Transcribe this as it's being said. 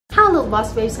Hello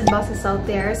boss babes and bosses out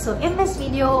there. So in this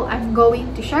video, I'm going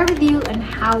to share with you on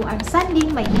how I'm sending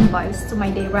my invoice to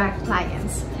my direct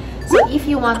clients. So if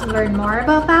you want to learn more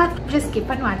about that, just keep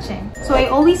on watching. So I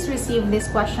always receive this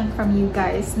question from you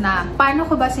guys na paano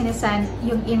ko ba sinesend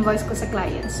yung invoice ko sa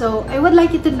client? So I would like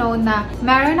you to know na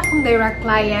meron akong direct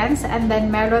clients and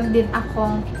then meron din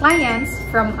akong clients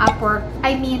from Upwork.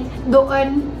 I mean,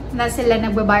 doon na sila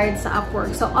nagbabayad sa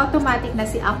Upwork. So, automatic na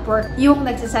si Upwork yung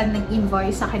nagsasend ng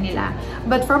invoice sa kanila.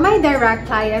 But for my direct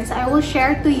clients, I will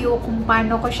share to you kung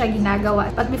paano ko siya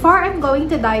ginagawa. But before I'm going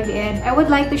to dive in, I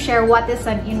would like to share what is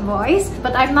an invoice.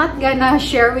 But I'm not gonna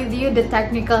share with you the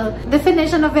technical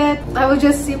definition of it. I will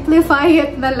just simplify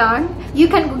it na lang.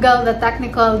 You can Google the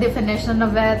technical definition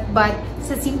of it, but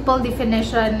sa simple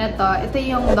definition nito, ito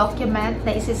yung document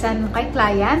na isisend mo kay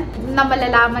client na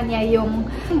malalaman niya yung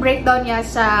breakdown niya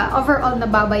sa overall na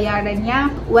babayaran niya,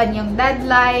 when yung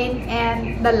deadline,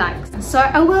 and the likes. So,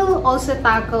 I will also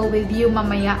tackle with you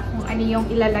mamaya kung ano yung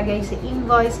ilalagay sa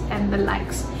invoice and the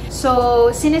likes.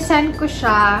 So, sinesend ko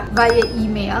siya via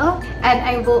email and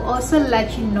I will also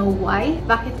let you know why.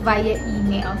 Bakit via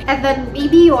email? And then,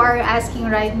 maybe you are asking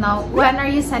right now, when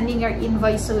are you sending your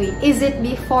invoice away? Is it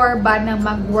before ba na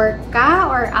mag-work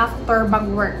ka or after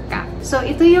mag-work ka? So,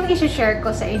 ito yung isi-share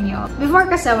ko sa inyo. Before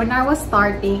kasi, when I was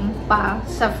starting pa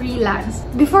sa freelance,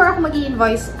 before ako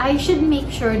mag-i-invoice, I should make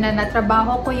sure na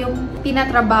natrabaho ko yung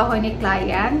tinatrabaho ni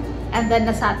client and then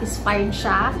na-satisfied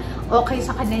siya. Okay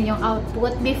sa kanya yung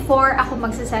output before ako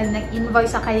magsasend ng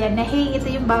invoice sa kanya na, hey, ito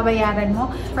yung babayaran mo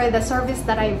for the service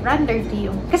that I rendered to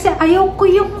you. Kasi ayaw ko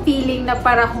yung feeling na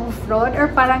parang fraud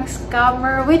or parang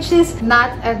scammer, which is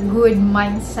not a good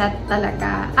mindset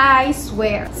talaga. I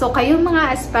swear. So, kayong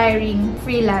mga aspiring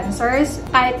freelancers,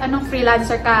 kahit anong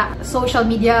freelancer ka, social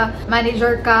media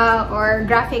manager ka, or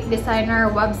graphic designer,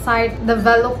 website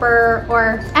developer,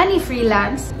 or any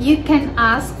freelance, you can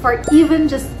ask for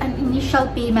even just an initial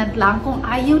payment lang. Kung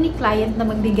ayaw ni client na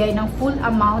magbigay ng full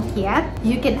amount yet,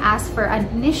 you can ask for an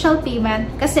initial payment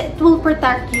kasi it will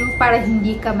protect you para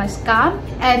hindi ka ma-scam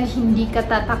and hindi ka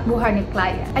tatakbuhan ni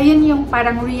client. Ayun yung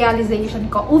parang realization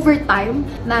ko over time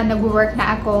na nag-work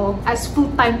na ako as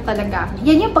full-time talaga.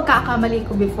 Yan yung pagkakamali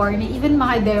ko before ni even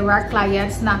mga direct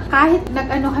clients na kahit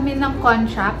nag-ano kami ng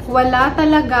contract, wala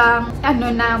talagang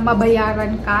na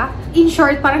mabayaran ka. In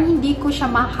short, parang hindi ko siya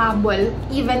mahabol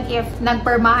even if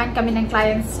nagpermahan kami ng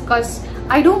clients because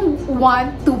I don't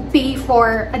want to pay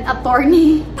for an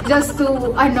attorney just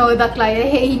to, the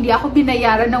client, hey, hindi ako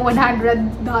binayaran ng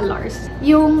 $100.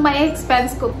 Yung may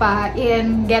expense ko pa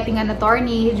in getting an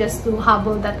attorney just to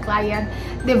habol that client,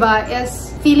 diba,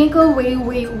 is feeling ko way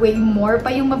more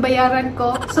pa yung mabayaran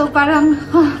ko. So, parang,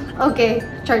 okay,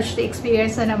 charge the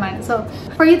experience na naman. So,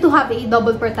 for you to have a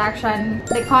double protection,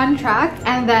 the contract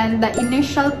and then the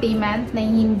initial payment na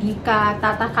hindi ka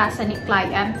tatakasan ni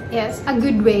client is a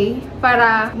good way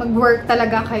para mag-work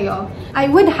talaga kayo. I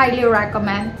would highly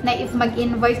recommend na if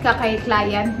mag-invoice ka kay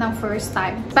client ng first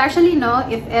time, especially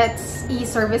if it's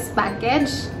e-service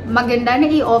package, maganda na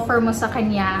i-offer mo sa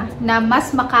kanya na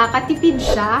mas makakatipid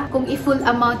siya kung i-full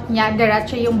amount niya,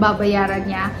 diretso yung babayaran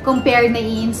niya, compare na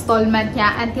i-installment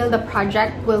niya until the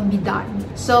project will be done.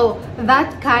 So,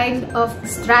 that kind of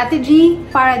strategy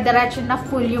para diretso na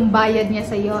full yung bayad niya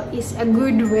sa'yo is a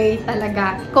good way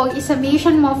talaga. Kung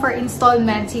isumation mo for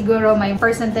installment, siguro may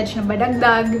percentage na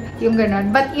badagdag, yung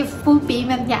ganun. But if full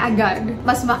payment niya agad,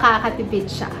 mas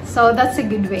makakatipid siya. So, that's a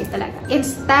good way talaga.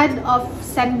 Instead of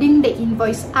sending the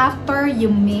invoice after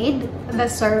you made the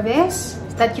service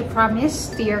that you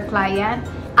promised to your client,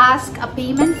 ask a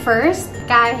payment first,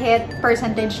 kahit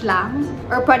percentage lang,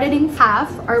 or pwedeng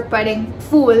half, or pwedeng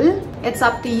full. It's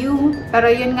up to you. Pero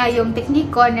yun nga yung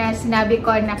technique ko na sinabi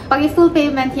ko na pag i-full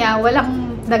payment niya,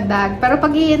 walang dagdag. Pero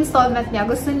pag i-installment niya,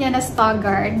 gusto niya na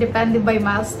staggered, depende by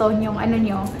milestone yung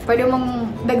nyo. Pwede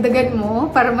mong dagdagan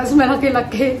mo para mas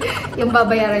malaki-laki yung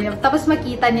babayaran niya. Tapos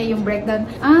makita niya yung breakdown.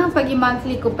 Pag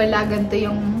i-monthly ko pala, ganito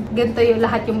yung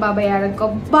lahat yung babayaran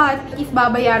ko. But, if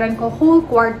babayaran ko whole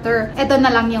quarter, ito na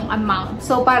lang yung amount.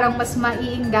 So, parang mas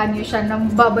maiinganyo siya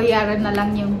ng babayaran na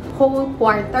lang yung whole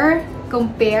quarter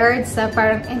compared sa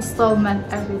parang installment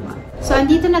every month. So,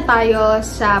 andito na tayo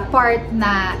sa part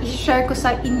na i-share ko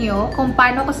sa inyo kung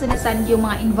paano ko sinesend yung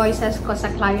mga invoices ko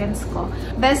sa clients ko.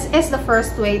 This is the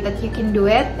first way that you can do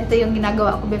it. Ito yung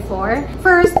ginagawa ko before.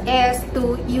 First is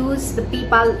to use the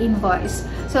PayPal invoice.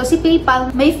 So, si PayPal,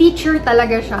 may feature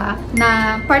talaga siya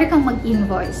na pwede kang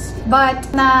mag-invoice. But,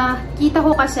 nakita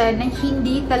ko kasi na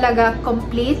hindi talaga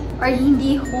complete or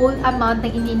hindi whole amount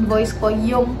ng in-invoice ko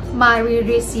yung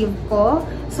ma-receive ko.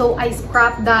 So, I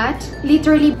scrapped that.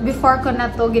 Literally, before ko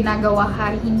na to ginagawa,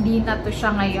 hindi na to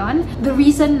siya ngayon. The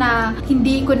reason na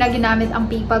hindi ko na ginamit ang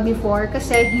PayPal before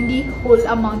kasi hindi whole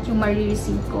amount yung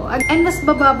marireceive ko. And mas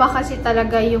bababa kasi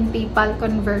talaga yung PayPal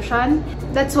conversion.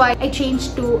 That's why I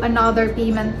changed to another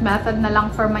payment method na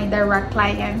lang for my direct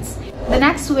clients. The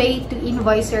next way to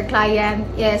invoice your client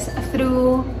is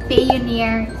through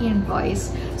Payoneer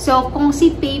Invoice. So, kung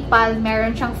si PayPal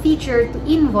meron siyang feature to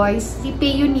invoice, si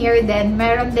Payoneer din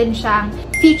meron din siyang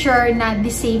feature na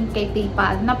the same kay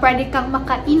PayPal na pwede kang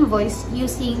maka-invoice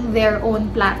using their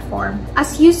own platform.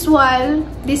 As usual,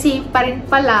 the same pa rin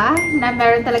pala na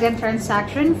meron talagang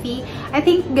transaction fee. I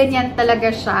think ganyan talaga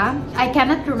siya. I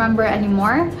cannot remember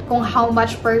anymore kung how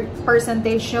much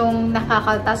percentage yung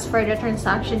nakakaltas for the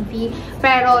transaction fee.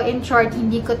 Pero in short,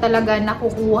 hindi ko talaga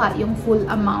nakukuha yung full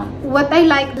amount. What I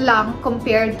like lang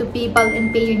compared to PayPal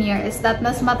and Payoneer is that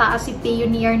mas mataas si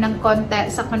Payoneer ng konti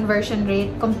sa conversion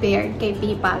rate compared kay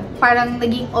PayPal. Parang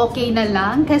naging okay na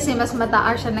lang kasi mas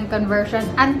mataas siya ng conversion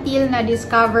until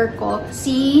na-discover ko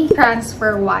si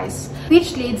TransferWise.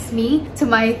 Which leads me to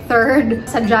my third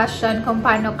suggestion kung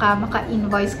paano ka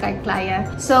maka-invoice kay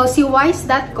client. So, si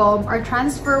Wise.com or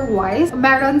TransferWise,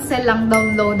 meron silang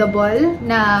downloadable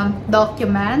na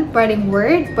document. Pwedeng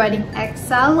Word, pwedeng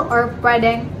Excel, or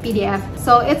pwedeng PDF.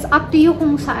 So, it's up to you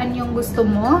kung saan yung gusto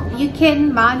mo. You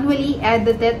can manually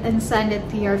edit it and send it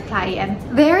to your client.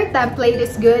 Their template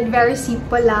is good. Very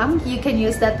simple lang. You can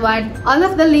use that one. All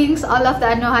of the links, all of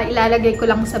the ilalagay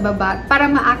ko lang sa baba para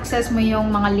ma-access mo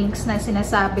yung mga links na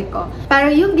sinasabi ko. Pero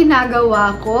yung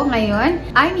ginagawa ko ngayon,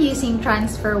 I'm using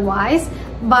TransferWise,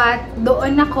 but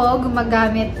doon ako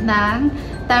gumagamit ng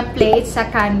template sa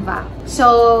Canva.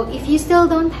 So, if you still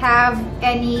don't have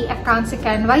any account sa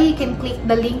Canva, you can click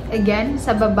the link again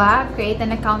sa baba, create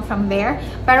an account from there.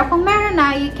 Pero kung meron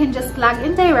na, you can just log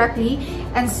in directly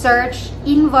and search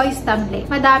invoice template.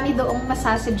 Madami doong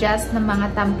masasuggest ng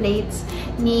mga templates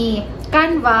ni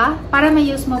Canva para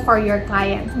ma-use mo for your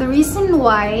client. The reason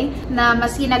why na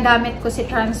mas ginagamit ko si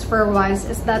TransferWise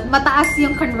is that mataas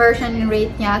yung conversion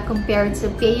rate niya compared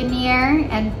to Payoneer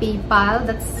and PayPal.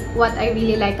 That's what I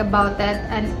really like about it.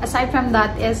 And aside from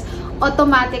that is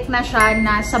automatic na siya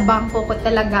na sa bangko ko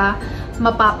talaga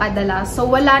mapapadala. So,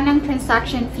 wala nang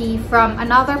transaction fee from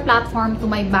another platform to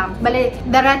my bank. Bale,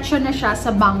 diretso na siya sa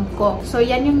bangko. So,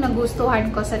 yan yung nagustuhan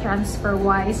ko sa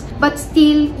TransferWise. But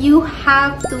still, you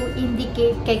have to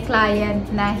indicate kay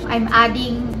client na I'm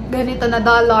adding ganito na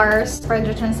dollars for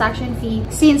the transaction fee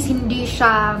since hindi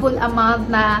siya full amount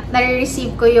na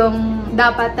nare-receive ko yung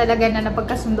dapat talaga na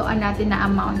napagkasundoan natin na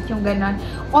amount, yung ganon.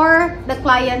 Or, the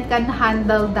client can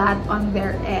handle that on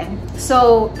their end.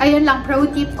 So, ayun lang, pro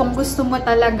tip, kung gusto mo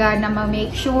talaga na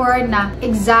ma-make sure na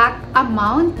exact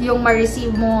amount yung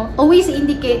ma-receive mo, always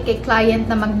indicate kay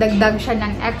client na magdagdag siya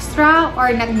ng extra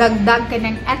or nagdagdag ka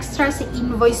ng extra sa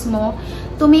invoice mo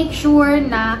to make sure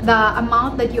na the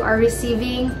amount that you are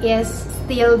receiving is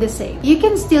still the same. You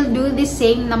can still do the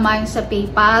same naman sa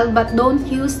PayPal, but don't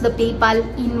use the PayPal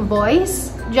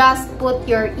invoice. Just put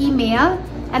your email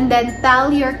and then tell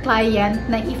your client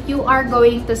na if you are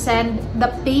going to send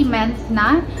the payment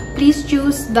na, please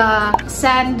choose the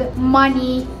send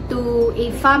money to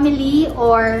a family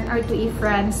or to a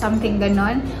friend, something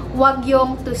ganon. Huwag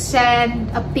yung to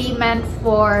send a payment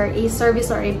for a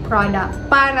service or a product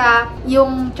para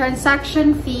yung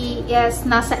transaction fee is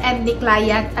nasa end ni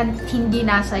client and hindi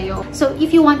nasa iyo. So,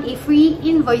 if you want a free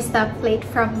invoice template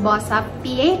from BOSS UP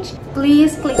PH,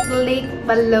 please click the link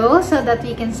below so that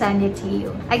we can send it to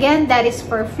you. Again, that is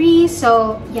for free,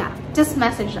 so yeah, just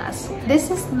message us.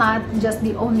 This is not just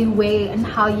the only way on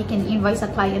how you can invoice a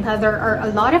client. There are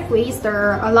a lot of ways,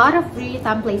 there are a lot of free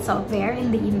templates out there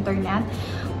in the internet.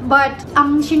 But,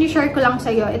 ang sinishare ko lang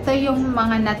sa'yo, ito yung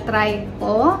mga na-try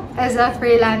ko as a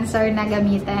freelancer na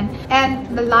gamitin. And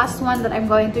the last one that I'm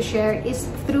going to share is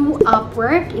through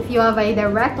Upwork. If you have a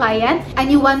direct client and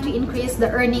you want to increase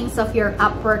the earnings of your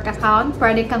Upwork account,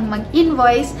 pwede kang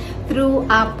mag-invoice through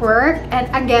Upwork. And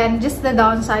again, just the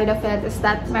downside of it is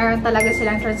that meron talaga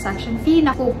silang transaction fee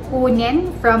na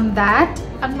kukunin from that.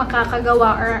 Ang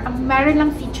makakagawa or ang meron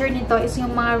lang feature nito is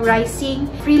yung mga rising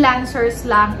freelancers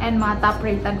lang and mga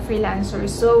top-rated freelancers.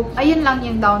 So, ayun lang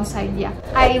yung downside niya.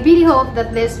 I really hope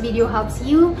that this video helps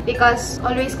you because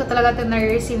always ko talaga ito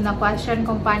na-receive na question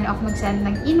kung paano ako mag-send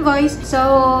ng invoice.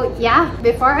 So, yeah,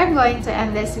 before I'm going to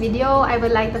end this video, I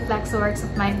would like to flex the works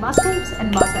of my boss babes and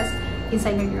bosses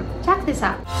inside your group. Check this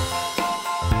out.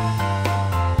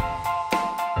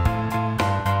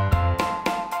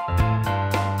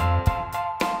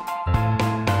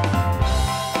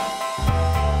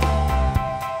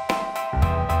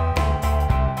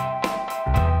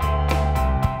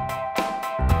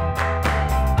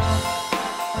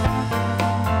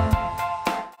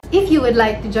 if you would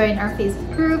like to join our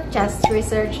Facebook group, just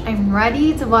research I'm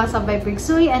Ready to Boss Up by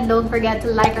Brigsoy, and don't forget to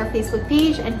like our Facebook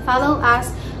page and follow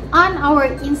us on our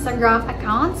Instagram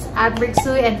accounts at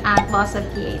Brigsoy and at BOSS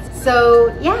UP.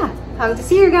 So yeah, hope to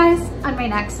see you guys on my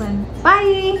next one.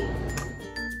 Bye!